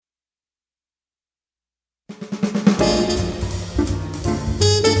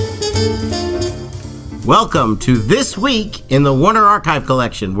Welcome to This Week in the Warner Archive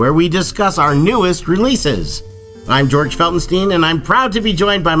Collection, where we discuss our newest releases. I'm George Feltenstein, and I'm proud to be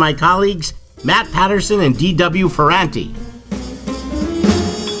joined by my colleagues Matt Patterson and D.W. Ferranti.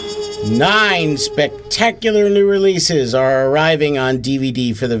 9 spectacular new releases are arriving on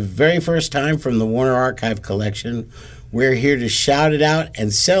DVD for the very first time from the Warner Archive Collection. We're here to shout it out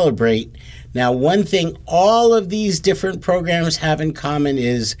and celebrate. Now, one thing all of these different programs have in common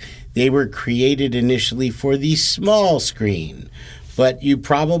is they were created initially for the small screen. But you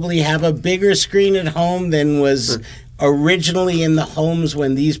probably have a bigger screen at home than was originally in the homes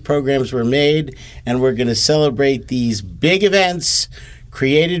when these programs were made. And we're going to celebrate these big events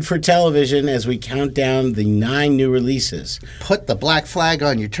created for television as we count down the 9 new releases. Put the black flag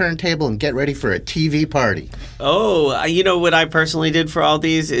on your turntable and get ready for a TV party. Oh, you know what I personally did for all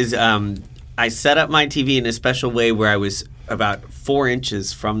these is I set up my TV in a special way where I was about 4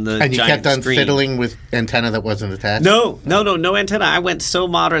 inches from the And you giant kept on screen. fiddling with antenna that wasn't attached? No antenna. I went so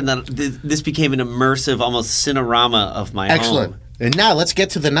modern that this became an immersive, almost cinerama of my Excellent. home. And now let's get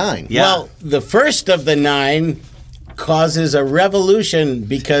to the 9. Yeah. Well, the first of the 9 causes a revolution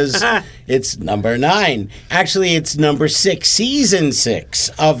because it's number 9. Actually, it's number 6, season 6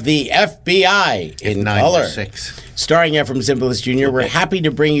 of the FBI in 9 color. or 6. Starring Ephraim Zimbalist Jr., we're happy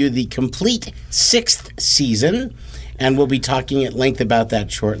to bring you the complete 6th season, and we'll be talking at length about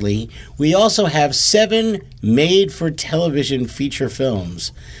that shortly. We also have 7 made-for-television feature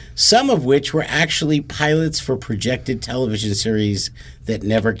films, some of which were actually pilots for projected television series that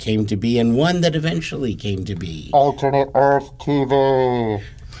never came to be, and one that eventually came to be. Alternate Earth TV.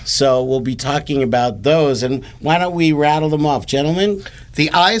 So we'll be talking about those, and why don't we rattle them off, gentlemen? The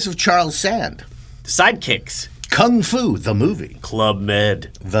Eyes of Charles Sand. Sidekicks. Kung Fu, the movie. Club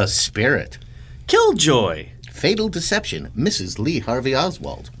Med. The Spirit. Killjoy. Fatal Deception, Mrs. Lee Harvey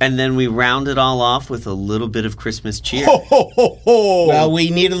Oswald. And then we round it all off with a little bit of Christmas cheer. Ho, ho, ho, ho. Well, we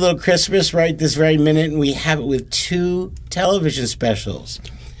need a little Christmas right this very minute, and we have it with 2 television specials.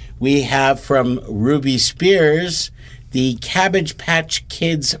 We have from Ruby Spears, the Cabbage Patch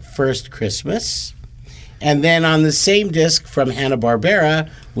Kids' First Christmas. And then on the same disc from Hanna-Barbera,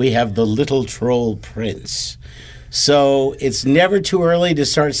 we have The Little Troll Prince. So it's never too early to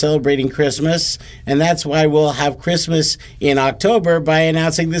start celebrating Christmas, and that's why we'll have Christmas in October by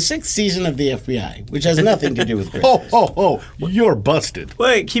announcing the 6th season of the FBI, which has nothing to do with Christmas. Ho, ho, ho. You're busted.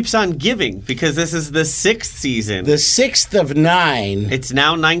 Well, it keeps on giving because this is the 6th season. The 6th of 9. It's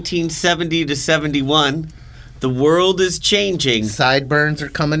now 1970 to 71. The world is changing. Sideburns are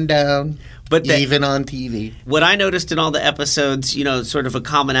coming down, But even on TV. What I noticed in all the episodes, sort of a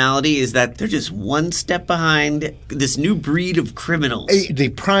commonality is that they're just one step behind this new breed of criminals. The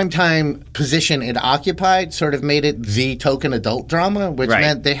primetime position it occupied sort of made it the token adult drama, which Right.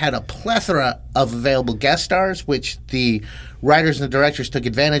 meant they had a plethora of available guest stars, which the writers and the directors took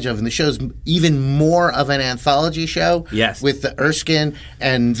advantage of. And the show's even more of an anthology show. Yes. With the Erskine,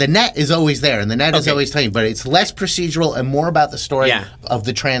 and the net is always there, and the net is always telling you, but it's less procedural and more about the story of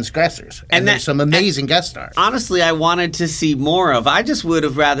the transgressors. And there's some amazing guest stars. Honestly, I wanted to see more of. I just would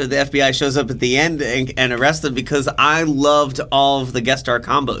have rather the FBI shows up at the end and arrest them because I loved all of the guest star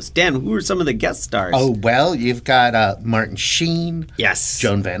combos. Dan, who are some of the guest stars? Oh, well, you've got Martin Sheen. Yes.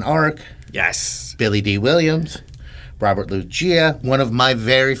 Joan Van Ark. Yes. Billy D. Williams. Robert Loggia, one of my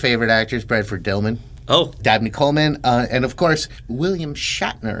very favorite actors, Bradford Dillman. Oh. Dabney Coleman. And, of course, William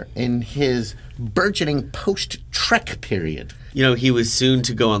Shatner in his burgeoning post-Trek period. He was soon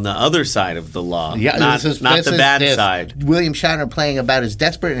to go on the other side of the law. Yeah, not the bad side. William Shatner playing about as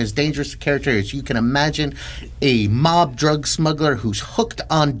desperate and as dangerous a character as you can imagine. A mob drug smuggler who's hooked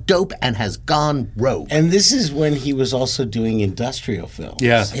on dope and has gone rogue. And this is when he was also doing industrial films.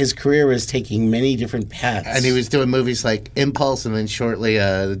 Yeah. His career was taking many different paths. And he was doing movies like Impulse and then shortly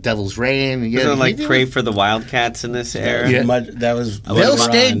The Devil's Rain. Wasn't like Crave for the Wildcats in this era? Yeah. That was Bill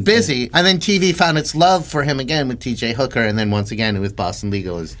stayed busy, and then TV found its love for him again with T.J. Hooker, and then once again with Boston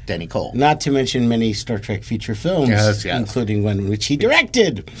Legal as Denny Cole. Not to mention many Star Trek feature films, including one which he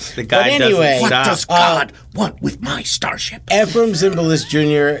directed. The guy anyway, What does God want with my starship? Ephraim Zimbalist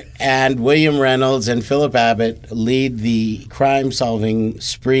Jr. and William Reynolds and Philip Abbott lead the crime-solving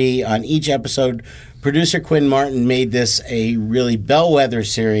spree on each episode. Producer Quinn Martin made this a really bellwether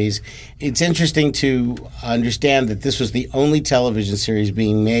series. It's interesting to understand that this was the only television series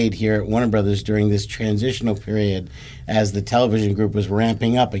being made here at Warner Brothers during this transitional period as the television group was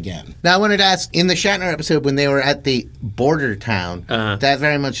ramping up again. Now, I wanted to ask, in the Shatner episode when they were at the border town, that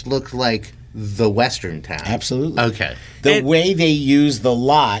very much looked like the Western town. Absolutely. Okay. The way they use the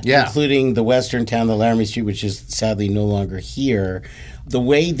lot, including the western town, the Laramie Street, which is sadly no longer here, the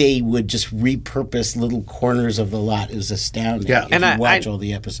way they would just repurpose little corners of the lot is astounding. Yeah, and I watch all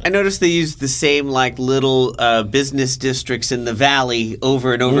the episodes. I noticed they used the same little business districts in the valley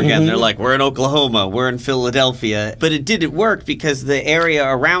over and over again. They're like, we're in Oklahoma, we're in Philadelphia, but it didn't work because the area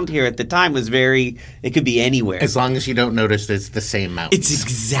around here at the time was it could be anywhere. As long as you don't notice it's the same mountain. It's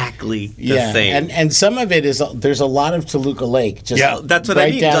exactly the same. And some of it is there's a lot of Toluca Lake. Just that's what I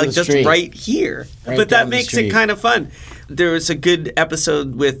mean. Just right here. But that makes it kind of fun. There was a good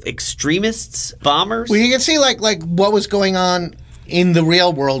episode with extremists, bombers. Well, you can see like what was going on in the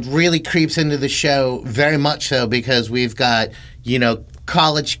real world really creeps into the show very much so, because we've got,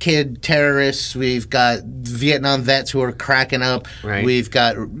 college kid terrorists, we've got Vietnam vets who are cracking up, we've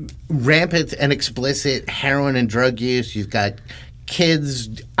got rampant and explicit heroin and drug use, you've got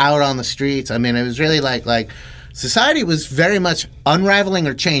kids out on the streets. I mean, it was really like society was very much unraveling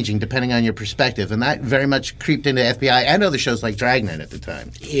or changing depending on your perspective, and that very much creeped into FBI and other shows like Dragnet at the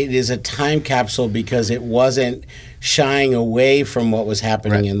time. It is a time capsule because it wasn't shying away from what was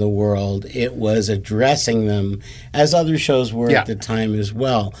happening in the world. It was addressing them, as other shows were at the time as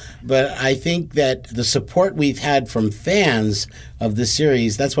well. But I think that the support we've had from fans of the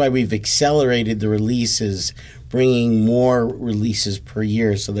series, that's why we've accelerated the releases, bringing more releases per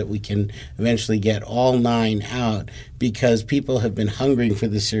year so that we can eventually get all 9 out, because people have been hungering for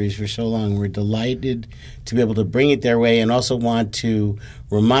this series for so long. We're delighted to be able to bring it their way, and also want to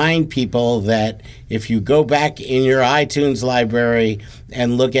remind people that if you go back in your iTunes library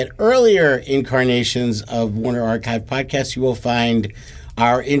and look at earlier incarnations of Warner Archive podcasts, you will find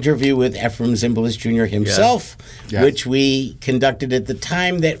our interview with Ephraim Zimbalist Jr. himself, which we conducted at the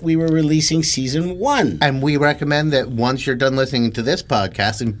time that we were releasing Season 1. And we recommend that once you're done listening to this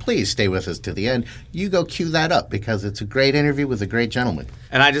podcast, and please stay with us to the end, you go cue that up, because it's a great interview with a great gentleman.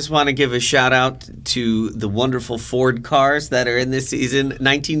 And I just want to give a shout out to the wonderful Ford cars that are in this season,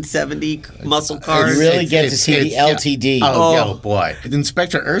 1970 muscle cars. You really get to see the LTD. Oh, boy.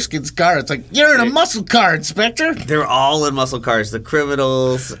 Inspector Erskine's car, it's like, you're in a muscle car, Inspector. They're all in muscle cars. The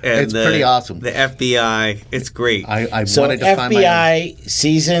criminals and it's pretty awesome. The FBI. It's great. I so wanted to FBI find my own.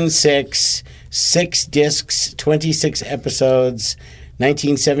 Season 6, 6 discs, 26 episodes,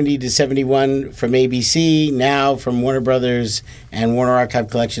 1970 to 71 from ABC, now from Warner Brothers and Warner Archive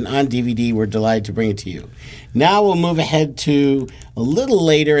Collection on DVD. We're delighted to bring it to you. Now we'll move ahead to a little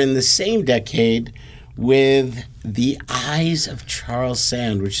later in the same decade with The Eyes of Charles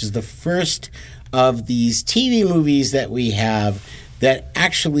Sand, which is the first of these TV movies that we have that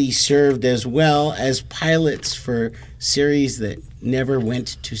actually served as well as pilots for series that never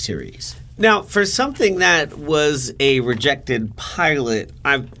went to series. Now, for something that was a rejected pilot,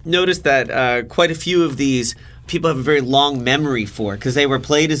 I've noticed that quite a few of these people have a very long memory for, because they were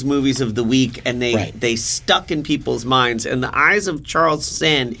played as movies of the week, and they stuck in people's minds. And The Eyes of Charles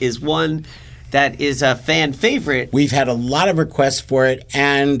Sand is one that is a fan favorite. We've had a lot of requests for it,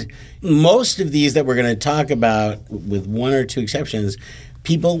 and most of these that we're going to talk about, with one or two exceptions,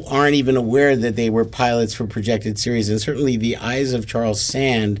 people aren't even aware that they were pilots for projected series. And certainly The Eyes of Charles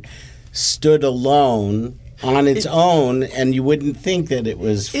Sand stood alone on its own, and you wouldn't think that it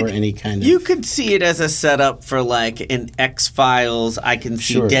was for any kind of... You could see it as a setup for like an X-Files, I Can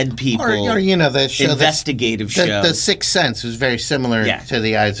See Dead People, or the show investigative show. The Sixth Sense was very similar to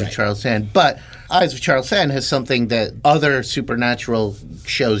The Eyes of Charles Sand, but Eyes of Charles Sand has something that other supernatural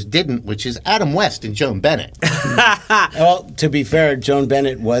shows didn't, which is Adam West and Joan Bennett. Well, to be fair, Joan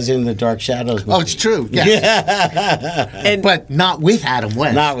Bennett was in the Dark Shadows movie. Oh, it's true. Yes. But not with Adam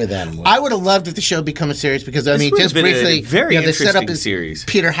West. Not with Adam West. I would have loved if the show become a series, because just briefly, the setup is series.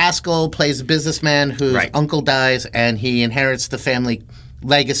 Peter Haskell plays a businessman whose uncle dies, and he inherits the family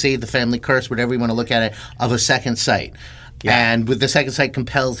legacy, the family curse, whatever you want to look at it, of a second sight. Yeah. And with the second sight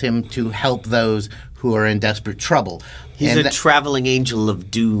compels him to help those who are in desperate trouble. He's a traveling angel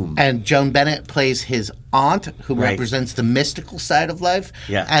of doom. And Joan Bennett plays his aunt, who represents the mystical side of life.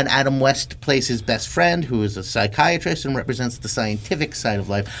 Yeah. And Adam West plays his best friend, who is a psychiatrist and represents the scientific side of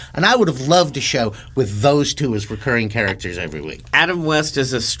life. And I would have loved a show with those two as recurring characters every week. Adam West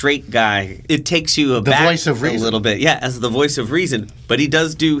is a straight guy. It takes you aback the voice of reason. A little bit. Yeah, as the voice of reason. But he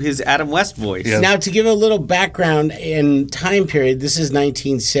does do his Adam West voice. Yeah. Now, to give a little background in time period, this is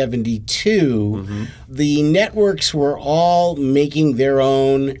 1972. Mm-hmm. The networks were all making their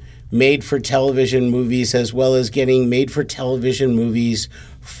own made-for-television movies, as well as getting made-for-television movies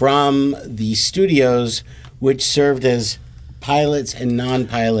from the studios, which served as pilots and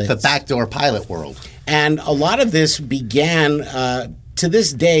non-pilots. The backdoor pilot world. And a lot of this began to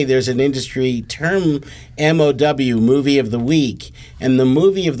this day, there's an industry term, MOW, Movie of the Week. And the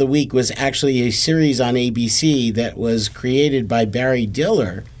Movie of the Week was actually a series on ABC that was created by Barry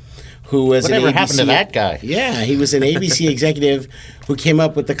Diller, who was Whatever an ABC, happened to that guy? Yeah, he was an ABC executive who came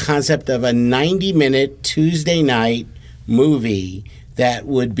up with the concept of a 90-minute Tuesday night movie that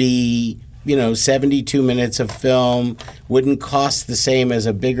would be, 72 minutes of film, wouldn't cost the same as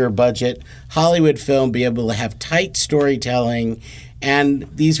a bigger budget Hollywood film, be able to have tight storytelling. And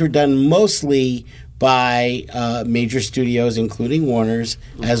these were done mostly by major studios, including Warner's,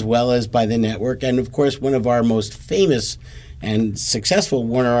 as well as by the network. And, of course, one of our most famous and successful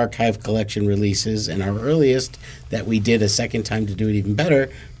Warner Archive Collection releases, and our earliest that we did a second time to do it even better,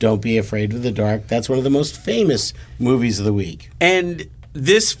 Don't Be Afraid of the Dark. That's one of the most famous movies of the week. And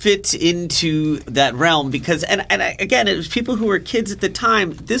this fits into that realm because, again, it was people who were kids at the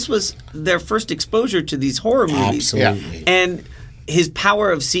time. This was their first exposure to these horror movies. Absolutely. Yeah. And his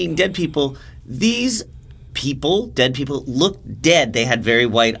power of seeing dead people, these dead people, looked dead. They had very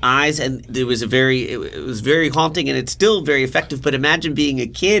white eyes, and it was very haunting, and it's still very effective. But imagine being a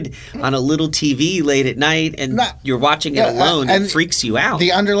kid on a little TV late at night, and you're watching it alone. It freaks you out.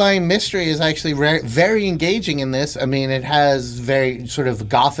 The underlying mystery is actually very engaging in this. I mean, it has very sort of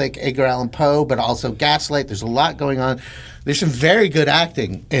gothic Edgar Allan Poe, but also Gaslight. There's a lot going on. There's some very good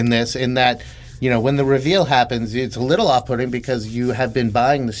acting in this, in that, when the reveal happens, it's a little off-putting because you have been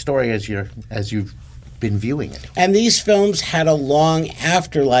buying the story as you've been viewing it. And these films had a long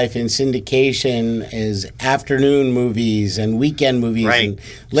afterlife in syndication as afternoon movies and weekend movies and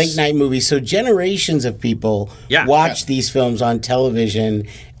late night movies. So generations of people watch these films on television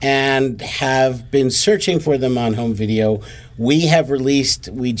and have been searching for them on home video. We have released,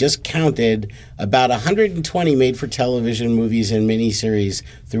 we just counted, about 120 made-for-television movies and miniseries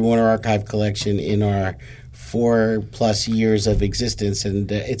through Warner Archive Collection in our 4+ years of existence,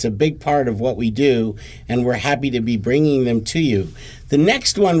 and it's a big part of what we do, and we're happy to be bringing them to you. The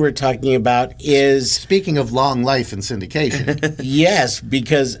next one we're talking about is... Speaking of long life and syndication. Yes,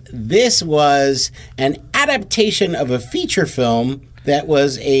 because this was an adaptation of a feature film that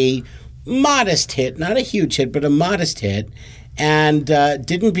was a modest hit, not a huge hit, but a modest hit, and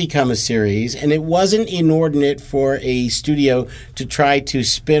didn't become a series, and it wasn't inordinate for a studio to try to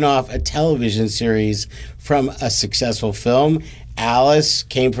spin off a television series from a successful film. Alice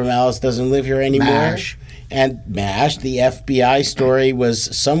came from Alice Doesn't Live Here Anymore. MASH. And MASH, the FBI story,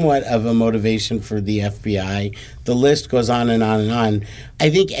 was somewhat of a motivation for the FBI. The list goes on and on and on. I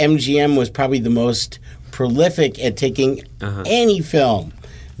think MGM was probably the most prolific at taking any film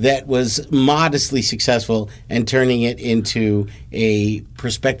that was modestly successful and turning it into a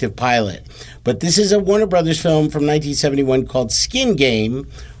prospective pilot. But this is a Warner Brothers film from 1971 called Skin Game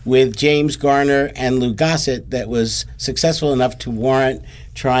with James Garner and Lou Gossett that was successful enough to warrant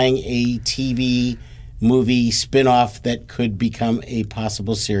trying a TV movie spin-off that could become a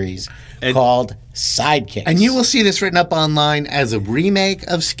possible series called Sidekicks. And you will see this written up online as a remake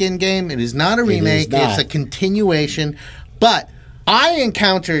of Skin Game. It is not a remake. It's a continuation. But I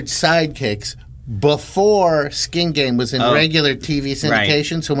encountered Sidekicks before Skin Game was in regular TV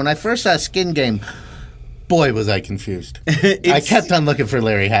syndication. Right. So when I first saw Skin Game, boy, was I confused. I kept on looking for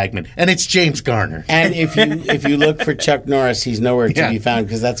Larry Hagman, and it's James Garner. And if you look for Chuck Norris, he's nowhere to be found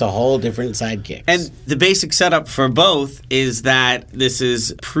because that's a whole different Sidekicks. And the basic setup for both is that this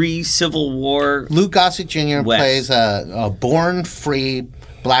is pre-Civil War. Lou Gossett Jr. plays a born-free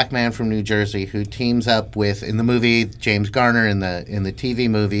black man from New Jersey who teams up with, in the movie, James Garner, in the TV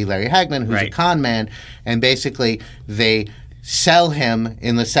movie, Larry Hagman, who's a con man, and basically they sell him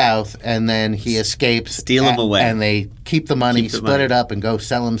in the South, and then he escapes. Steal him away. And they keep the money, split it up, and go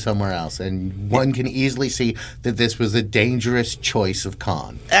sell him somewhere else. And one can easily see that this was a dangerous choice of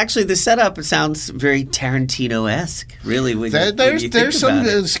con. Actually, the setup sounds very Tarantino-esque, really, when you think about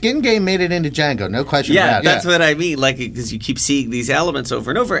it. Skin Game made it into Django, no question about it. Yeah, that's what I mean, because you keep seeing these elements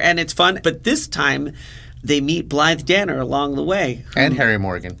over and over, and it's fun. But this time, they meet Blythe Danner along the way. And Harry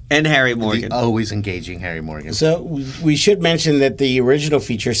Morgan. The always engaging Harry Morgan. So we should mention that the original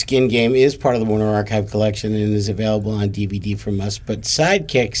feature, Skin Game, is part of the Warner Archive Collection and is available on DVD from us. But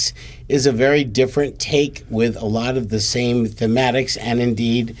Sidekicks is a very different take with a lot of the same thematics and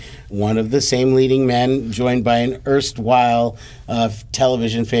indeed one of the same leading men, joined by an erstwhile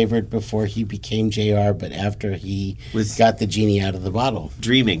television favorite before he became JR, but after he got the genie out of the bottle.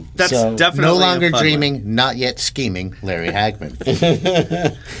 Dreaming. That's definitely no longer dreaming, not yet scheming, Larry Hagman.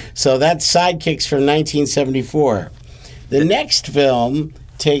 So that's Sidekicks from 1974. The next film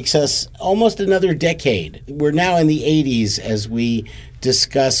takes us almost another decade. We're now in the 80s as we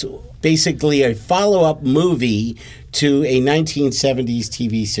discuss basically a follow-up movie to a 1970s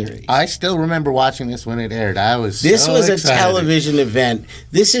TV series. I still remember watching this when it aired. This was excited. a television event.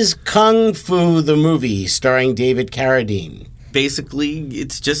 This is Kung Fu the movie, starring David Carradine. Basically,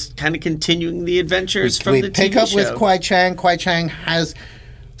 it's just kind of continuing the adventures from we the TV pick up show. with Kwai Chang. Kwai Chang has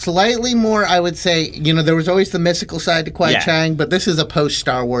slightly more, I would say, there was always the mystical side to Kwai Chang, but this is a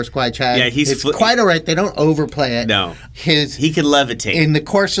post-Star Wars Kwai Chang. Yeah, it's quite all right. They don't overplay it. No. He can levitate. In the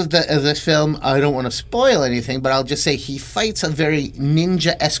course of this film, I don't want to spoil anything, but I'll just say he fights a very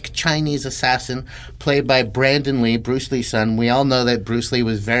ninja-esque Chinese assassin played by Brandon Lee, Bruce Lee's son. We all know that Bruce Lee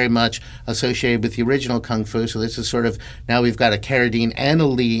was very much associated with the original Kung Fu, so this is sort of, now we've got a Carradine and a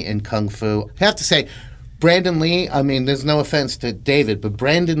Lee in Kung Fu. I have to say, Brandon Lee, there's no offense to David, but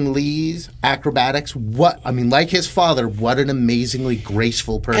Brandon Lee's acrobatics, like his father, what an amazingly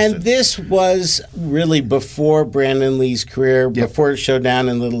graceful person. And this was really before Brandon Lee's career, before Showdown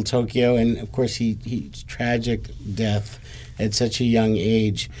in Little Tokyo, and of course he's tragic death at such a young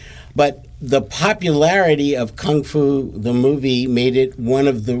age. But the popularity of Kung Fu, the movie, made it one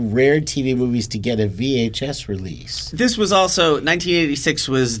of the rare TV movies to get a VHS release. This was also, 1986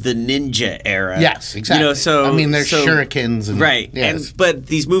 was the ninja era. Yes, exactly. There's shurikens. And, right. Yes. But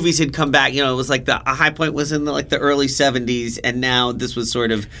these movies had come back, it was like a high point was in the early 70s, and now this was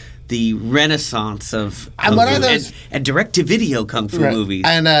sort of the renaissance of Kung Fu and direct-to-video Kung Fu movies.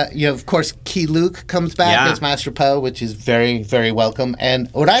 And, of course, Key Luke comes back as Master Po, which is very, very welcome. And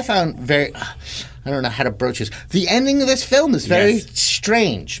what I found very... I don't know how to broach this. The ending of this film is very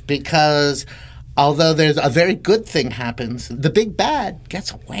strange because... although there's a very good thing happens, the big bad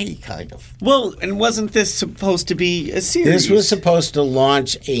gets away, kind of. Well, and wasn't this supposed to be a series? This was supposed to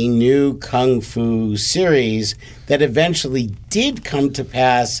launch a new Kung Fu series that eventually did come to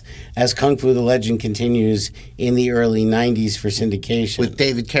pass as Kung Fu the Legend continues in the early 90s for syndication. With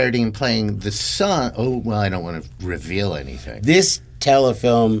David Carradine playing the son. Oh, well, I don't want to reveal anything. This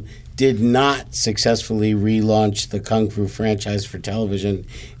telefilm did not successfully relaunch the Kung Fu franchise for television.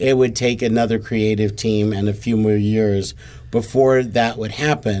 It would take another creative team and a few more years before that would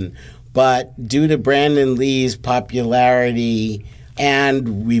happen. But due to Brandon Lee's popularity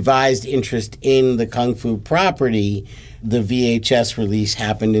and revised interest in the Kung Fu property, the VHS release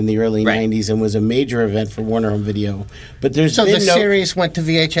happened in the early 90s and was a major event for Warner Home Video. But there's so the series went to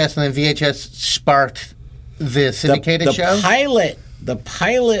VHS, and then VHS sparked the syndicated show? The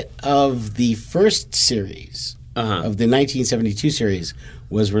pilot of the first series, of the 1972 series,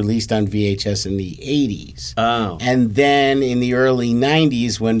 was released on VHS in the 80s. Oh. And then in the early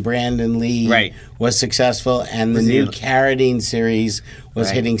 90s, when Brandon Lee was successful and the new Carradine series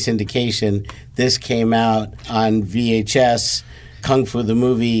was hitting syndication, this came out on VHS, Kung Fu the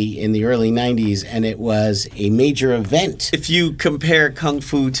movie, in the early 90s, and it was a major event. If you compare Kung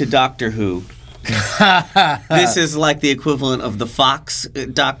Fu to Doctor Who, this is like the equivalent of the Fox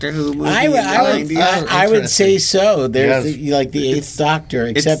Doctor Who movie. I would say so. There's the Eighth Doctor,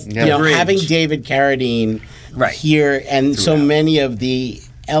 except having David Carradine here and so many of the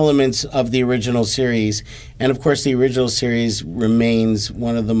elements of the original series. And of course, the original series remains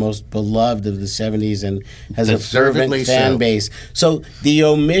one of the most beloved of the 70s and has a fervent fan base. So the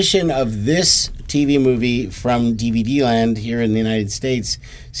omission of this TV movie from DVD land here in the United States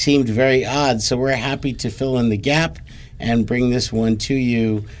seemed very odd. So we're happy to fill in the gap and bring this one to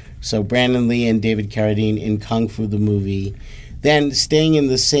you. So Brandon Lee and David Carradine in Kung Fu the movie. Then, staying in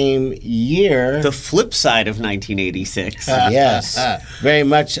the same year... the flip side of 1986. Yes, very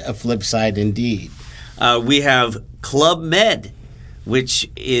much a flip side indeed. We have Club Med, which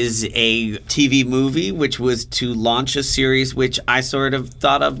is a TV movie which was to launch a series which I sort of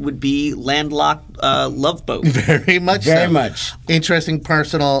thought of would be Landlocked Love Boat. Very much Very much. Interesting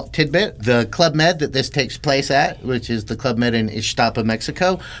personal tidbit. The Club Med that this takes place at, which is the Club Med in Ixtapa,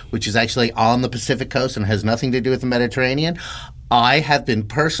 Mexico, which is actually on the Pacific coast and has nothing to do with the Mediterranean, I have been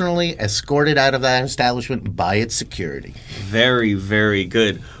personally escorted out of that establishment by its security. Very, very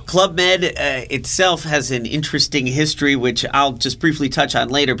good. Club Med itself has an interesting history, which I'll just briefly touch on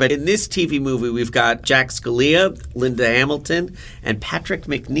later. But in this TV movie, we've got Jack Scalia, Linda Hamilton, and Patrick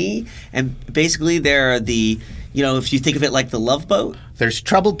Macnee. And basically, they're the, if you think of it like the Love Boat. There's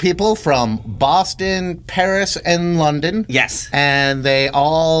troubled people from Boston, Paris, and London. Yes. And they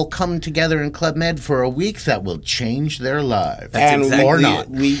all come together in Club Med for a week that will change their lives. Or not.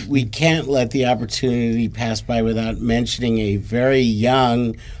 We can't let the opportunity pass by without mentioning a very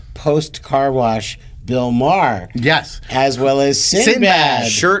young post-car wash Bill Maher. Yes. As well as Sinbad.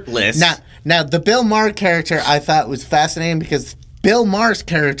 Shirtless. Now, the Bill Maher character I thought was fascinating because Bill Maher's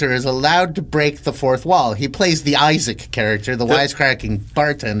character is allowed to break the fourth wall. He plays the Isaac character, the wisecracking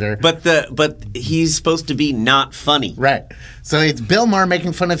bartender. But he's supposed to be not funny. Right. So it's Bill Maher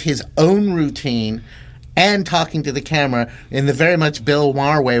making fun of his own routine and talking to the camera in the very much Bill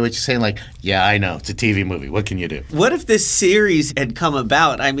Maher way, which is saying like, yeah, I know, it's a TV movie. What can you do? What if this series had come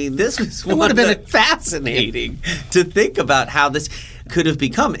about? I mean, this was fascinating to think about how this could have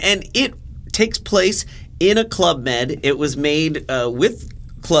become. And it takes place in a Club Med. It was made with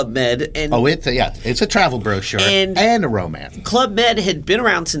Club Med. And it's a travel brochure and a romance. Club Med had been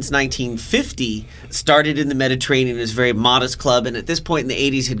around since 1950, started in the Mediterranean as a very modest club, and at this point in the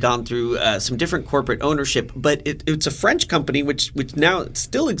 80s had gone through some different corporate ownership. But it's a French company, which now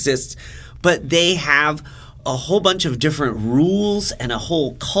still exists, but they have a whole bunch of different rules and a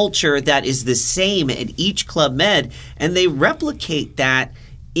whole culture that is the same at each Club Med, and they replicate that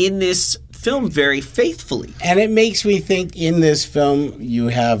in this film very faithfully. And it makes me think in this film you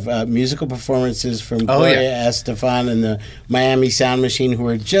have musical performances from Gloria Estefan and the Miami Sound Machine, who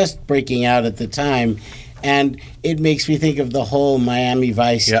were just breaking out at the time. And it makes me think of the whole Miami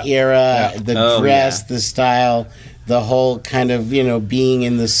Vice era, the dress, the style, the whole kind of, being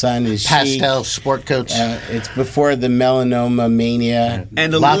in the sun is pastel chic. Sport coats. It's before the melanoma mania.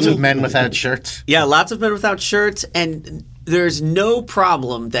 And lots of men without shirts. Yeah, lots of men without shirts, and there's no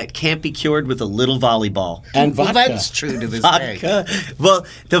problem that can't be cured with a little volleyball. And vodka. Well, that's true to this day. Well,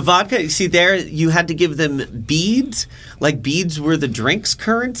 the vodka, see there, you had to give them beads. Like beads were the drink's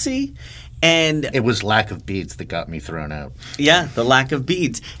currency. And it was lack of beads that got me thrown out. Yeah, the lack of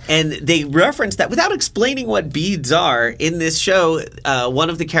beads. And they reference that without explaining what beads are. In this show, one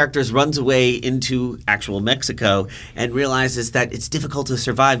of the characters runs away into actual Mexico and realizes that it's difficult to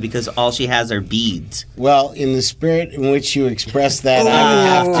survive because all she has are beads. Well, in the spirit in which you express that,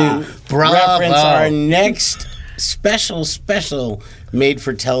 I would have to reference our next special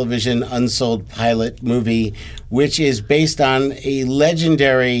made-for-television unsold pilot movie, which is based on a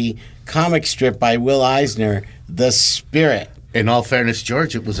legendary comic strip by Will Eisner, The Spirit. In all fairness,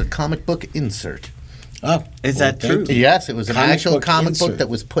 George, it was a comic book insert. Oh, is that true? Yes, it was an actual comic book that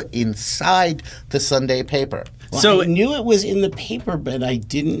was put inside the Sunday paper. Well, so I knew it was in the paper, but I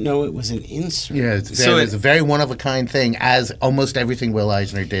didn't know it was an insert. Yeah, it was a very one-of-a-kind thing, as almost everything Will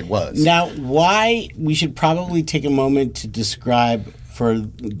Eisner did was. Now, why we should probably take a moment to describe for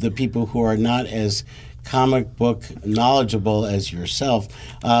the people who are not as comic book knowledgeable as yourself,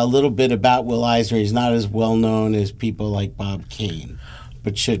 a little bit about Will Eisner. He's not as well known as people like Bob Kane,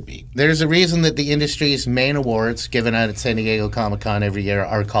 but should be. There's a reason that the industry's main awards given out at San Diego Comic-Con every year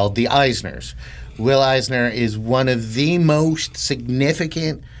are called the Eisners. Will Eisner is one of the most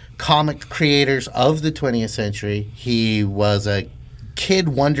significant comic creators of the 20th century. He was a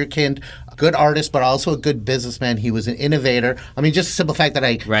wonderkind, good artist, but also a good businessman. He was an innovator. I mean, just the simple fact that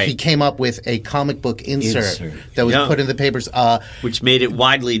he came up with a comic book insert that was put in the papers. Which made it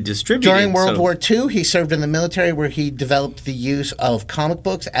widely distributed. During World War II, he served in the military where he developed the use of comic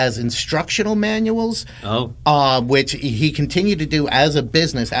books as instructional manuals, which he continued to do as a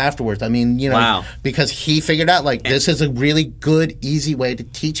business afterwards. I mean, because he figured out, this is a really good, easy way to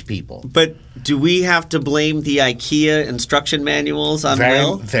teach people. But do we have to blame the IKEA instruction manuals on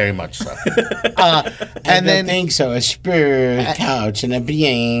Will? Very much so. I don't think so. A spur, couch, and a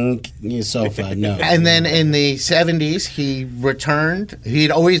blank sofa. No. And then in the 70s, he returned. He'd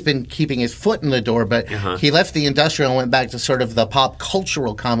always been keeping his foot in the door, but he left the industrial and went back to sort of the pop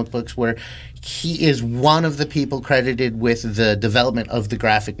cultural comic books, where he is one of the people credited with the development of the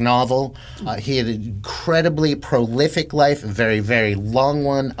graphic novel. He had an incredibly prolific life, a very, very long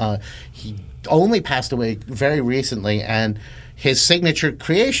one. He only passed away very recently, and his signature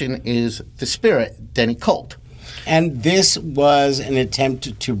creation is The Spirit, Denny Colt. And this was an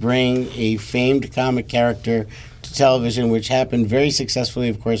attempt to bring a famed comic character to television, which happened very successfully,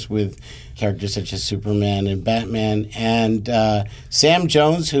 of course, with characters such as Superman and Batman. And Sam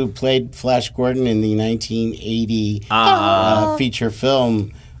Jones, who played Flash Gordon in the 1980 feature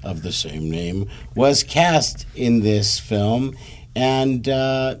film of the same name, was cast in this film. And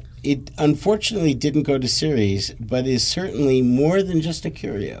it unfortunately didn't go to series, but is certainly more than just a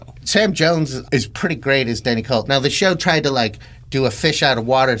curio. Sam Jones is pretty great as Denny Colt. Now, the show tried to, do a fish out of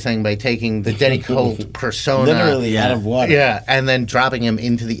water thing by taking the Denny Colt persona. Literally out of water. Yeah, and then dropping him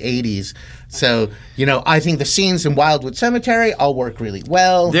into the 80s. So, I think the scenes in Wildwood Cemetery all work really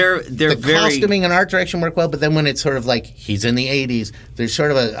well. They're the very... costuming and art direction work well, but then when it's sort of he's in the 80s, there's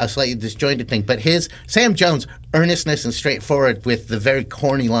sort of a slightly disjointed thing. But Sam Jones' earnestness and straightforward with the very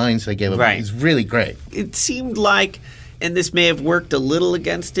corny lines they give him is really great. It seemed like, and this may have worked a little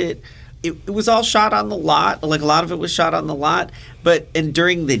against it, it was all shot on the lot. Like a lot of it was shot on the lot, and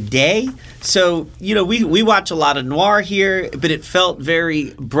during the day. So, we watch a lot of noir here, but it felt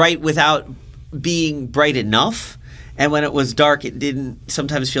very bright without being bright enough. And when it was dark, it didn't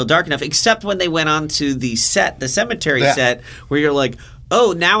sometimes feel dark enough, except when they went on to the cemetery set, where you're like,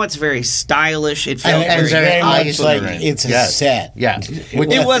 oh, now it's very stylish. It felt very much like it's a set. Yeah.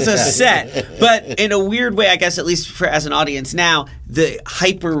 It was a set. But in a weird way, I guess, at least as an audience now, the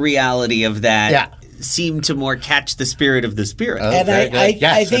hyper reality of that seemed to more catch the spirit of the spirit. And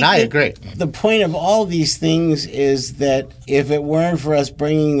I think I agree. The point of all these things is that if it weren't for us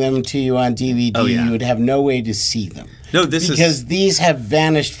bringing them to you on DVD, you would have no way to see them. No, because these have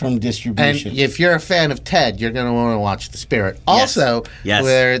vanished from distribution. And if you're a fan of Ted, you're going to want to watch The Spirit. Also,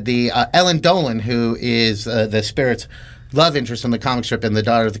 where the Ellen Dolan, who is the Spirit's love interest in the comic strip and the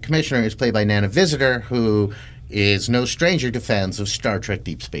daughter of the commissioner, is played by Nana Visitor, who is no stranger to fans of Star Trek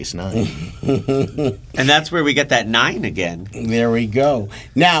Deep Space Nine. And that's where we get that 9 again. There we go.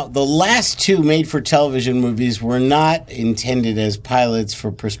 Now, the last 2 made-for-television movies were not intended as pilots for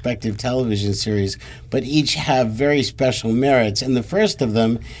prospective television series, but each have very special merits. And the first of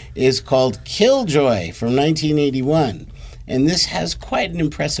them is called Killjoy from 1981. And this has quite an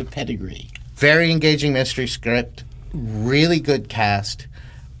impressive pedigree. Very engaging mystery script, really good cast.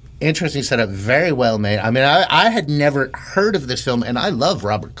 Interesting setup, very well made. I mean, I had never heard of this film, and I love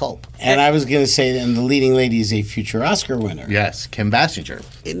Robert Culp. And I was going to say that the leading lady is a future Oscar winner. Yes, Kim Basinger.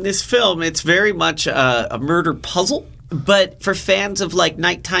 In this film, it's very much a murder puzzle, but for fans of like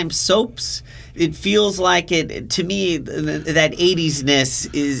nighttime soaps, it feels like to me, that 80s-ness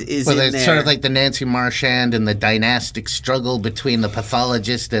is in there. It's sort of like the Nancy Marchand and the dynastic struggle between the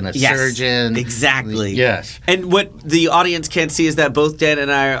pathologist and a surgeon. Exactly. Yes. And what the audience can't see is that both Dan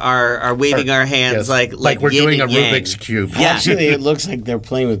and I are waving our hands like we're doing a yang. Rubik's Cube. Yeah. Actually, it looks like they're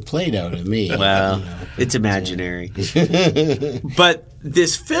playing with Play-Doh to me. Well, it's imaginary. But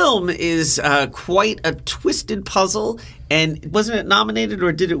this film is quite a twisted puzzle. And wasn't it nominated,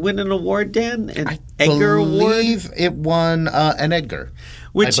 or did it win an award, Dan? An Edgar Award? I believe it won an Edgar.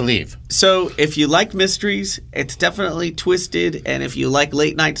 I believe. So if you like mysteries, it's definitely twisted. And if you like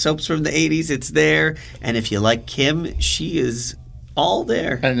late night soaps from the 80s, it's there. And if you like Kim, she is all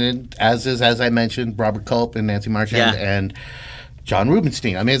there. And then, as I mentioned, Robert Culp and Nancy Marchand and John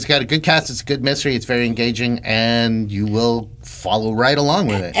Rubinstein. I mean, it's got a good cast, it's a good mystery, it's very engaging, and you will follow right along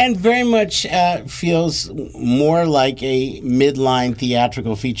with it. And very much feels more like a midline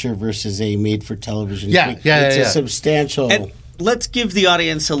theatrical feature versus a made-for-television. It's a substantial... And let's give the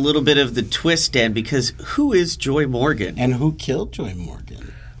audience a little bit of the twist, Dan, because who is Joy Morgan? And who killed Joy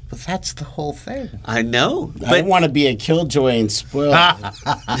Morgan? But that's the whole thing. I know. I don't want to be a killjoy and spoil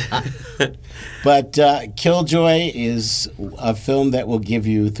it. But Killjoy is a film that will give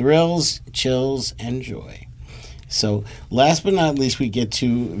you thrills, chills, and joy. So last but not least, we get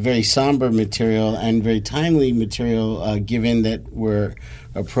to very somber material and very timely material, given that we're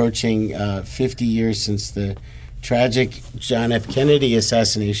approaching 50 years since the tragic John F. Kennedy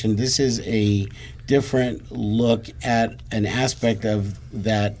assassination. This is a different look at an aspect of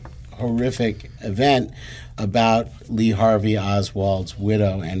that horrific event about Lee Harvey Oswald's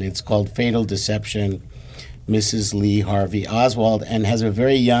widow, and it's called Fatal Deception, Mrs. Lee Harvey Oswald, and has a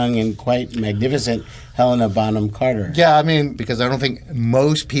very young and quite magnificent Helena Bonham Carter. Yeah, I mean, because I don't think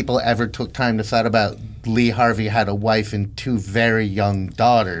most people ever took time to thought about Lee Harvey had a wife and 2 very young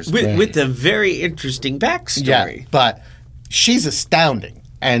daughters. With a very interesting backstory. Yeah, but she's astounding.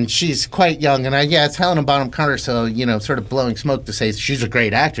 And she's quite young, and it's Helena Bonham Carter, so, sort of blowing smoke to say she's a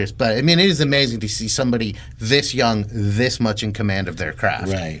great actress. But, I mean, it is amazing to see somebody this young, this much in command of their craft.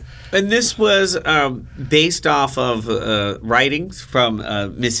 Right. And this was based off of writings from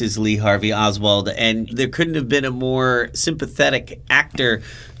Mrs. Lee Harvey Oswald, and there couldn't have been a more sympathetic actor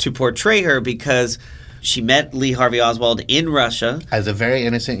to portray her because she met Lee Harvey Oswald in Russia. As a very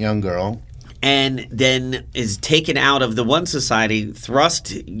innocent young girl. And then is taken out of the one society,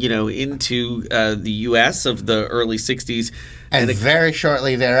 thrust, into the U.S. of the early 60s. And very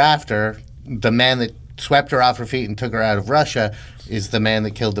shortly thereafter, the man that swept her off her feet and took her out of Russia is the man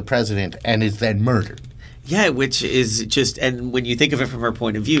that killed the president and is then murdered. Yeah, which is just, and when you think of it from her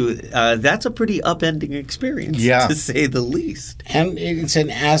point of view, that's a pretty upending experience, to say the least. And it's an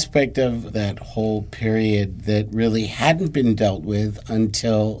aspect of that whole period that really hadn't been dealt with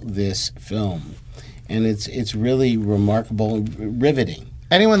until this film. And it's really remarkable and riveting.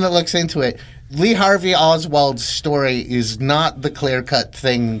 Anyone that looks into it, Lee Harvey Oswald's story is not the clear-cut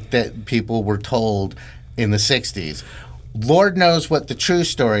thing that people were told in the 60s. Lord knows what the true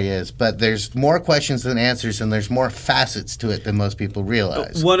story is, but there's more questions than answers, and there's more facets to it than most people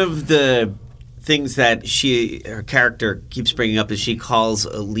realize. One of the things that her character keeps bringing up is she calls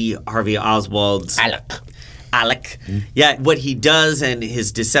Lee Harvey Oswald's Alec. Yeah, what he does and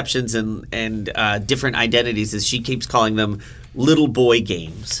his deceptions and different identities is she keeps calling them little boy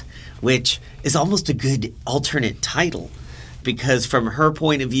games, which is almost a good alternate title. Because from her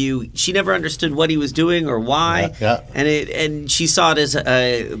point of view, she never understood what he was doing or why, and she saw it as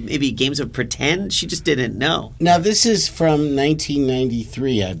maybe games of pretend. She just didn't know. Now, this is from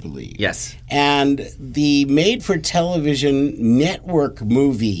 1993, I believe. Yes. And the made-for-television network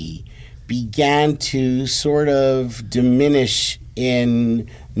movie began to sort of diminish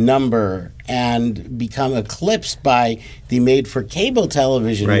in number and become eclipsed by the made-for-cable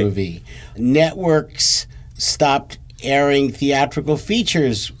television movie. Networks stopped airing theatrical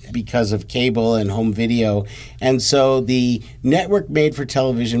features because of cable and home video. And so the network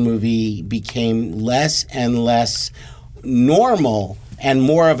made-for-television movie became less and less normal and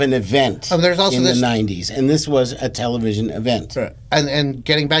more of an event in the 90s. And this was a television event. Right. And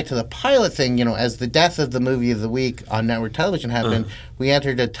getting back to the pilot thing, as the death of the movie of the week on network television happened, we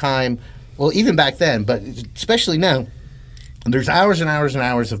entered a time, well, even back then, but especially now, there's hours and hours and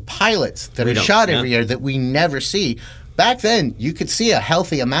hours of pilots that are shot every year that we never see. Back then, you could see a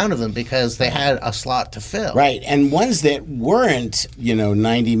healthy amount of them because they had a slot to fill. Right, and ones that weren't,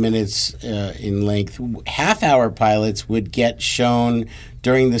 90 minutes in length, half-hour pilots would get shown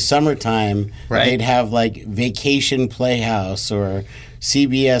during the summertime. Right. They'd have, like, Vacation Playhouse or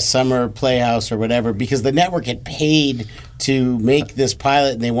CBS Summer Playhouse or whatever because the network had paid to make this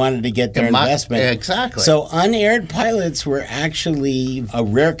pilot and they wanted to get their investment. Exactly. So unaired pilots were actually a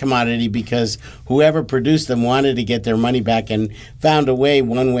rare commodity because whoever produced them wanted to get their money back and found a way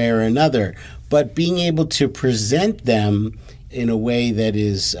one way or another. But being able to present them in a way that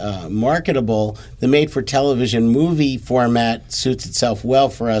is marketable, the made-for-television movie format suits itself well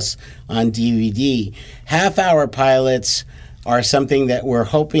for us on DVD. Half-hour pilots are something that we're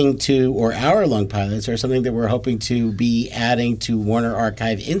hoping to, or hour-long pilots are something that we're hoping to be adding to Warner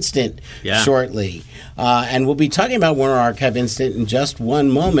Archive Instant shortly. And we'll be talking about Warner Archive Instant in just one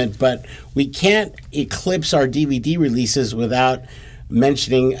moment, but we can't eclipse our DVD releases without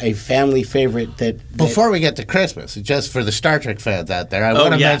mentioning a family favorite that before we get to Christmas, just for the Star Trek fans out there, I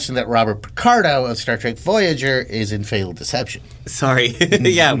want to mention that Robert Picardo of Star Trek Voyager is in Fatal Deception. Sorry.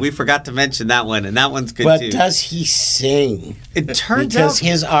 Yeah, we forgot to mention that one, and that one's good too. But does he sing? It turns because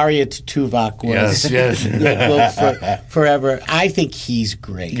his aria to Tuvok was forever. I think he's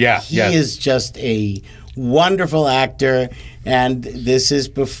great. He is just a wonderful actor, and this is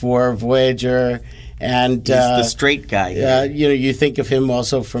before Voyager. And he's the straight guy. You think of him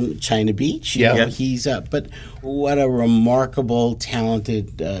also from China Beach. He's but what a remarkable,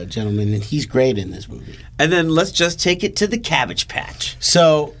 talented gentleman, and he's great in this movie. And then let's just take it to the Cabbage Patch.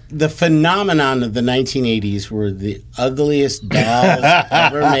 So the phenomenon of the 1980s were the ugliest dolls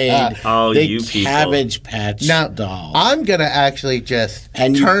ever made. Oh, the you people. Cabbage Patch doll. I'm gonna actually just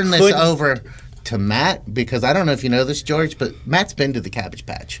turn this over to Matt, because I don't know if you know this, George, but Matt's been to the Cabbage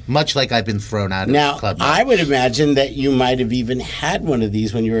Patch, much like I've been thrown out of the club. Now, I would imagine that you might have even had one of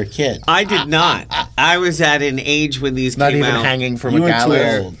these when you were a kid. I did not. I was at an age when these came out. Not even hanging from you a gallows.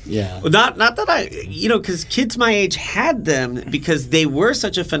 were too old. Yeah. Well, not that I, because kids my age had them because they were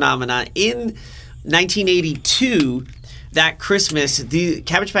such a phenomenon. In 1982, that Christmas, the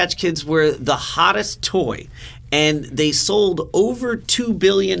Cabbage Patch Kids were the hottest toy. And they sold over $2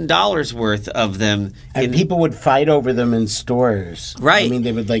 billion worth of them. And people would fight over them in stores. Right. I mean,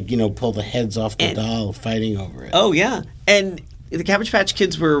 they would, pull the heads off the doll fighting over it. Oh, yeah. And the Cabbage Patch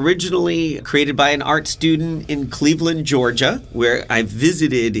Kids were originally created by an art student in Cleveland, Georgia, where I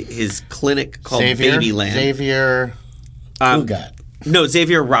visited his clinic called Babyland. Xavier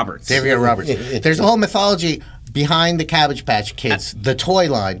Roberts. Xavier Roberts. There's a whole mythology behind the Cabbage Patch Kids, the toy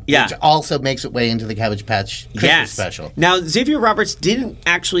line, which also makes its way into the Cabbage Patch Christmas special. Now, Xavier Roberts didn't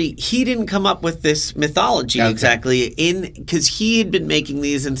come up with this mythology exactly because he had been making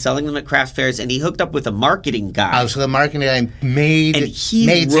these and selling them at craft fairs, and he hooked up with a marketing guy. Oh, so the marketing guy made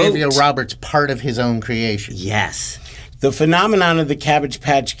Xavier Roberts part of his own creation. Yes. The phenomenon of the Cabbage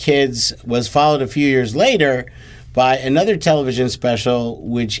Patch Kids was followed a few years later by another television special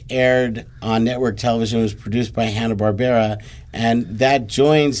which aired on network television. It was produced by Hanna-Barbera, and that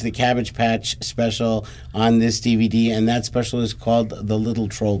joins the Cabbage Patch special on this DVD, and that special is called The Little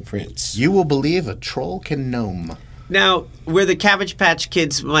Troll Prince. You will believe a troll can gnome. Now, where the Cabbage Patch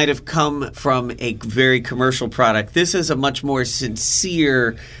Kids might have come from a very commercial product, this is a much more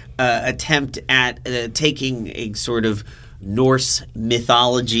sincere attempt at taking a sort of Norse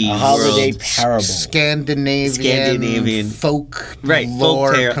mythology A holiday world. parable. Scandinavian. folk Right, folk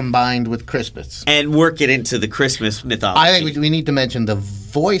lore tale. combined with Christmas. And work it into the Christmas mythology. I think we need to mention the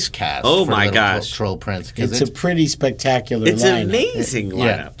voice cast. Oh for my Little gosh. Troll Prince. 'Cause It's a pretty spectacular It's lineup. an amazing lineup.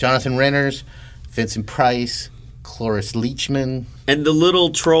 yeah, Jonathan Renners, Vincent Price, Cloris Leachman. And the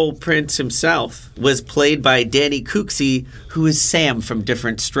little troll prince himself was played by Danny Cooksey, who is Sam from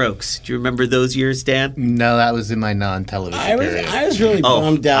Different Strokes. Do you remember those years, Dan? No, that was in my non-television period. I was really Oh,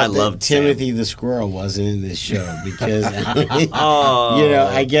 bummed I out that loved Sam. Timothy the Squirrel wasn't in this show because, Oh. you know,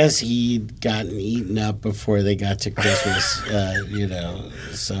 I guess he'd gotten eaten up before they got to Christmas, you know.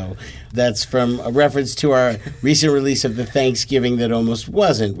 So that's from a reference to our recent release of the Thanksgiving That Almost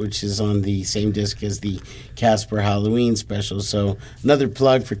Wasn't, which is on the same disc as the Casper Halloween special. So another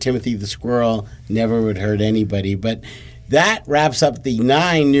plug for Timothy the Squirrel. Never would hurt anybody. But that wraps up the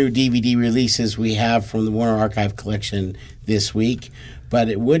 9 new DVD releases we have from the Warner Archive collection this week. But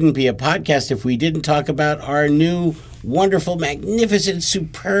it wouldn't be a podcast if we didn't talk about our new wonderful, magnificent,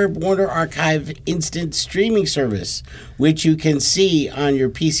 superb Warner Archive instant streaming service, which you can see on your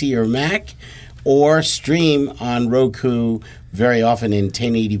PC or Mac or stream on Roku, very often in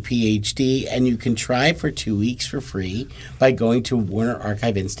 1080p HD, and you can try for 2 weeks for free by going to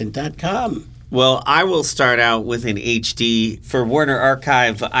WarnerArchiveInstant.com. Well, I will start out with an HD. For Warner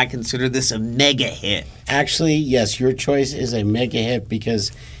Archive, I consider this a mega hit. Actually, yes, your choice is a mega hit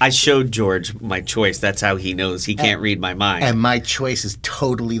because I showed George my choice. That's how he knows. He can't read my mind. And my choice is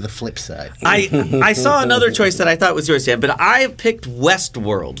totally the flip side. I saw another choice that I thought was yours, Dan, but I picked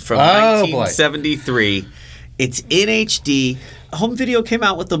Westworld from Oh, boy. 1973. It's in HD. Home Video came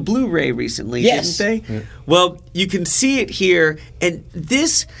out with a Blu-ray recently, Yes. didn't they? Well, you can see it here, and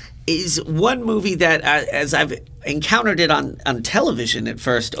this is one movie that, as I've encountered it on television at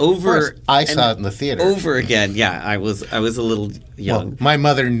first, over I saw it in the theater. over again. Yeah, I was a little young. Well, my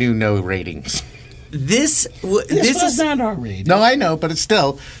mother knew no ratings. This this was is not R-rated. No, I know, but it's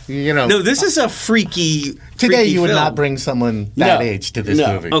still, you know. no, this is a freaky. today freaky you would film. not bring someone that No. age to this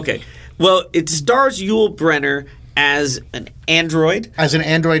No. movie. Okay. Well, it stars Yul Brynner as an android. As an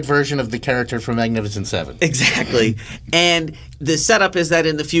android version of the character from Magnificent Seven. Exactly. And the setup is that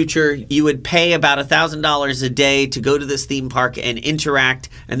in the future, you would pay about $1,000 a day to go to this theme park and interact.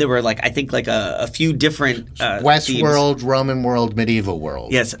 And there were, I think a few different West themes. World, Roman World, Medieval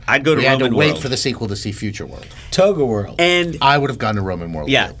World. Yes, I'd go to We had Roman to wait World. for the sequel to see Future World. Toga World. And I would have gone to Roman World.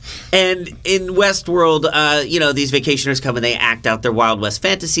 yeah. too. And in Westworld, these vacationers come and they act out their Wild West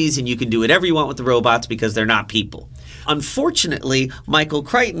fantasies, and you can do whatever you want with the robots because they're not people. Unfortunately, Michael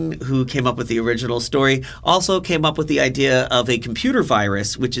Crichton, who came up with the original story, also came up with the idea of a computer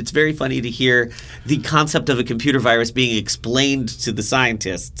virus, which it's very funny to hear the concept of a computer virus being explained to the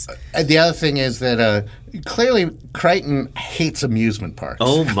scientists. And the other thing is that clearly Crichton hates amusement parks.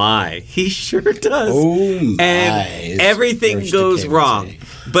 Oh my, he sure does. Oh my, And is everything first goes Kim wrong. saying.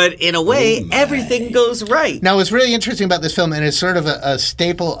 But in a way, Oh my. everything goes right. Now, what's really interesting about this film, and it's sort of a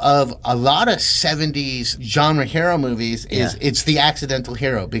staple of a lot of 70s genre hero movies, is it's the accidental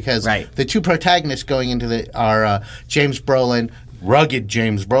hero. Because Right. the two protagonists going into are James Brolin, rugged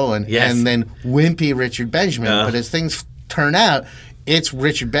James Brolin, Yes. and then wimpy Richard Benjamin. But as things turn out, it's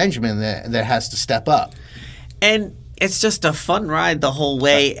Richard Benjamin that has to step up. And it's just a fun ride the whole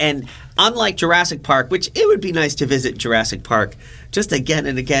way. And unlike Jurassic Park, which it would be nice to visit Jurassic Park just again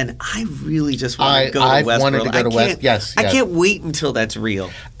and again, I really just want to go to I've Westworld. wanted to go to I West- can't- yes, I yes. can't wait until that's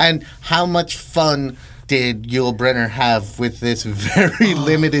real. And how much fun did Yul Brynner have with this very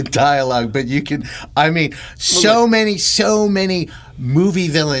limited dialogue? But you can, so many movie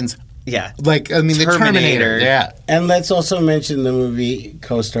villains. Yeah. The Terminator. Yeah. And let's also mention the movie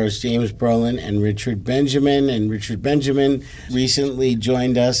co-stars James Brolin and Richard Benjamin. And Richard Benjamin recently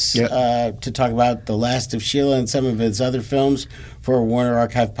joined us to talk about The Last of Sheila and some of his other films for a Warner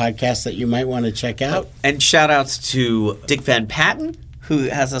Archive podcast that you might want to check out. And shout outs to Dick Van Patten, who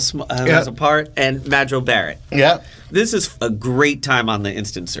has a part, and Madro Barrett. Yeah. This is a great time on the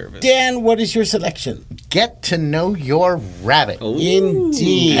instant service. Dan, what is your selection? Get to know your rabbit.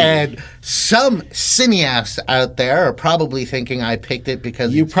 Indeed. And some cineasts out there are probably thinking I picked it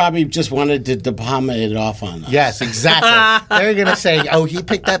because You probably just wanted to De Palma it off on us. Yes, exactly. They're going to say, oh, he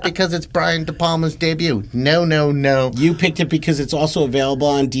picked that because it's Brian De Palma's debut. No. You picked it because it's also available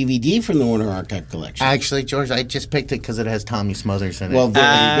on DVD from the Warner Archive collection. Actually, George, I just picked it because it has Tommy Smothers in it. Well,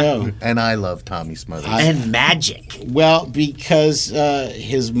 there you go. And I love Tommy Smothers. And magic. Well, because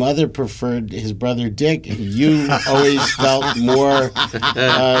his mother preferred his brother Dick, you always felt more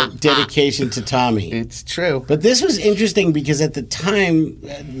dedication to Tommy. It's true. But this was interesting because at the time,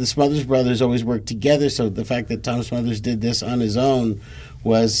 the Smothers Brothers always worked together, so the fact that Tom Smothers did this on his own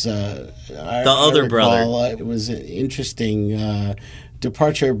was... the other brother. It was an interesting...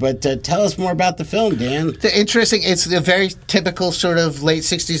 departure, but tell us more about the film, Dan. It's a very typical sort of late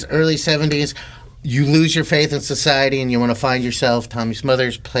 60s, early 70s. You lose your faith in society and you want to find yourself. Tommy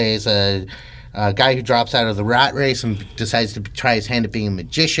Smothers plays a guy who drops out of the rat race and decides to try his hand at being a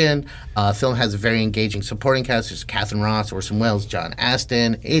magician. Film has a very engaging supporting cast. There's Catherine Ross, Orson Welles, John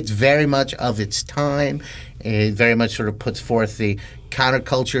Astin. It's very much of its time. It very much sort of puts forth the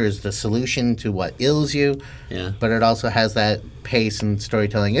counterculture as the solution to what ills you. Yeah. But it also has that pace and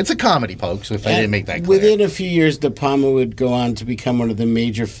storytelling. It's a comedy, folks, if I didn't make that clear. Within a few years, De Palma would go on to become one of the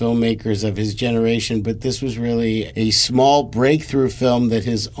major filmmakers of his generation, but this was really a small breakthrough film that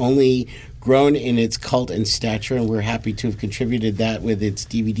has only grown in its cult and stature, and we're happy to have contributed that with its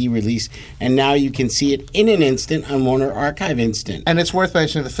DVD release. And now you can see it in an instant on Warner Archive Instant. And it's worth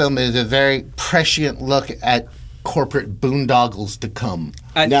mentioning the film is a very prescient look at corporate boondoggles to come.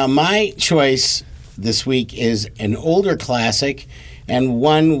 Now, my choice this week is an older classic and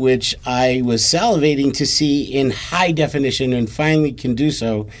one which I was salivating to see in high definition and finally can do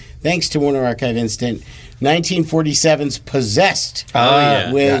so thanks to Warner Archive Instant. 1947's Possessed,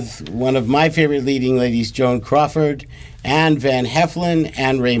 with one of my favorite leading ladies, Joan Crawford, Anne Van Heflin,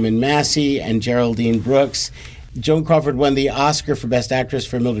 and Raymond Massey, and Geraldine Brooks. Joan Crawford won the Oscar for Best Actress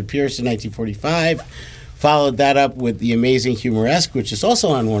for Mildred Pierce in 1945. Followed that up with The Amazing Humoresque, which is also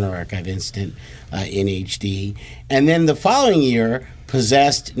on Warner Archive Instant in HD. And then the following year,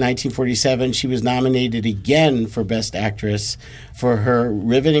 Possessed, 1947, she was nominated again for Best Actress for her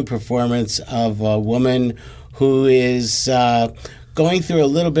riveting performance of a woman who is going through a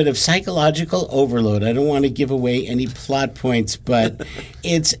little bit of psychological overload. I don't want to give away any plot points, but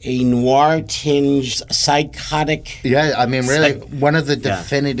it's a noir-tinged, psychotic... Yeah, I mean, really, one of the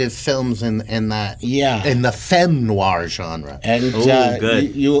definitive films in that... Yeah. In the femme noir genre. And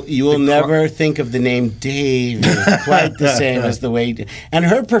good. you will never think of the name Dave quite the same as the way... And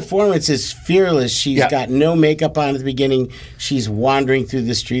her performance is fearless. She's got no makeup on at the beginning. She's wandering through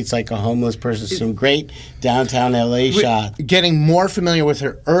the streets like a homeless person. Some great downtown L.A. shots. Getting more familiar with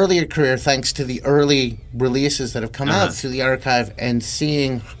her earlier career thanks to the early releases that have come out through the archive and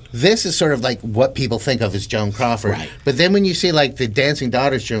seeing this is sort of like what people think of as Joan Crawford. Right. But then when you see like the Dancing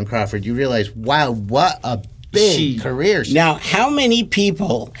Daughters Joan Crawford, you realize, wow, what a big career. Now, how many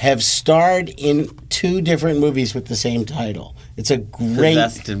people have starred in two different movies with the same title? It's a great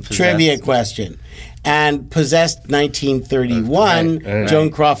trivia question. And Possessed 1931, Joan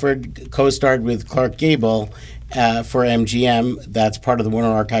Crawford co-starred with Clark Gable for MGM. That's part of the Warner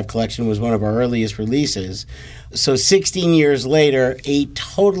Archive collection, was one of our earliest releases. So 16 years later, a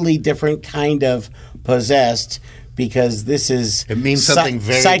totally different kind of Possessed, because this is it means something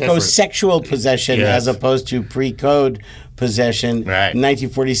very psychosexual possession as opposed to pre-code possession. Right.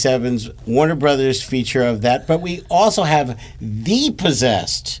 1947's Warner Brothers feature of that. But we also have The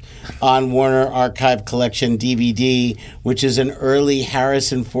Possessed on Warner Archive Collection DVD, which is an early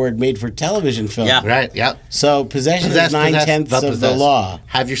Harrison Ford made-for-television film. Yeah. Right, yeah. So Possession is 9/10 of the law.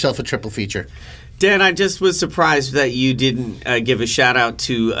 Have yourself a triple feature. Dan, I just was surprised that you didn't give a shout out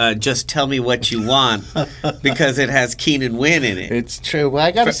to Just Tell Me What You Want because it has Keenan Wynn in it. It's true. Well,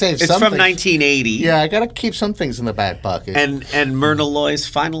 I got to say, it's from 1980. Yeah, I got to keep some things in the back pocket. And Myrna Loy's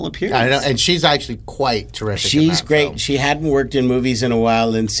final appearance. I know, and she's actually quite terrific. She's in that great. film. She hadn't worked in movies in a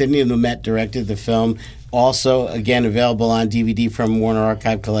while, and Sidney Lumet directed the film. Also, again, available on DVD from Warner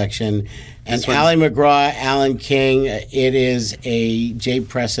Archive Collection. And Ali MacGraw, Alan King. It is a J.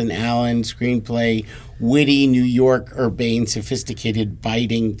 Preston Allen screenplay, witty, New York, urbane, sophisticated,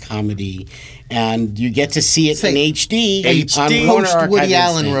 biting comedy. And you get to see it in HD. On Warner Archive Woody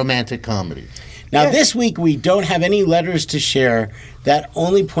Allen Instant. romantic comedy. Now, this week, we don't have any letters to share. That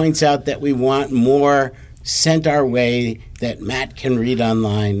only points out that we want more sent our way that Matt can read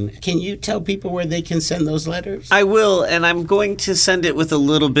online. Can you tell people where they can send those letters? I will, and I'm going to send it with a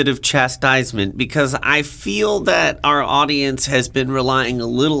little bit of chastisement because I feel that our audience has been relying a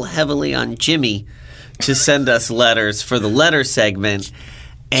little heavily on Jimmy to send us letters for the letter segment.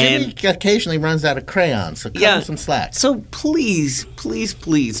 Jimmy occasionally runs out of crayons, so cut him some slack. So please, please,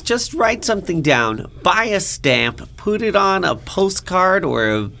 please, just write something down. Buy a stamp, put it on a postcard or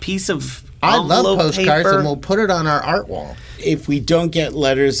a piece of I love postcards, paper. and we'll put it on our art wall. If we don't get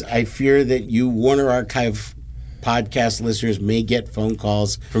letters, I fear that you Warner Archive podcast listeners may get phone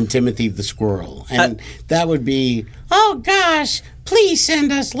calls from Timothy the Squirrel. And that would be, oh gosh, please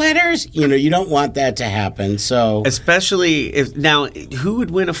send us letters. You don't want that to happen. So, especially if now, who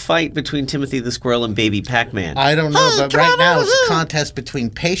would win a fight between Timothy the Squirrel and Baby Pac-Man? I don't know, but right now it's a contest between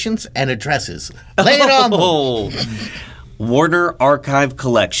patience and addresses. Lay it on them. Warner Archive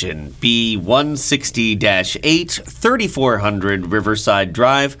Collection, B160-8, 3400 Riverside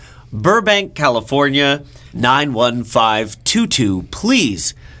Drive, Burbank, California, 91522.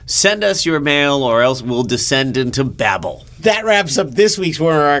 Please send us your mail or else we'll descend into babble. That wraps up this week's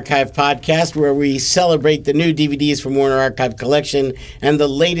Warner Archive podcast, where we celebrate the new DVDs from Warner Archive Collection and the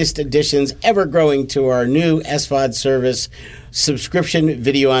latest additions ever growing to our new SVOD service. Subscription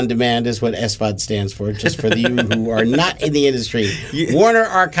Video on Demand is what SVOD stands for, just for you who are not in the industry. Warner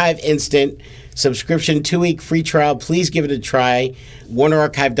Archive Instant. Subscription 2-week free trial. Please give it a try.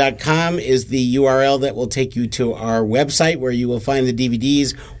 WarnerArchive.com is the URL that will take you to our website where you will find the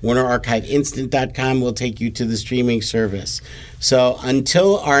DVDs. WarnerArchiveInstant.com will take you to the streaming service. So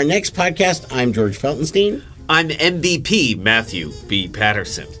until our next podcast, I'm George Feltenstein. I'm MVP Matthew B.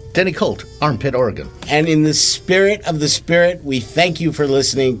 Patterson. Denny Colt, Armpit, Oregon. And in the spirit of the spirit, we thank you for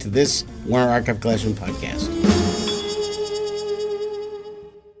listening to this Warner Archive Collection podcast.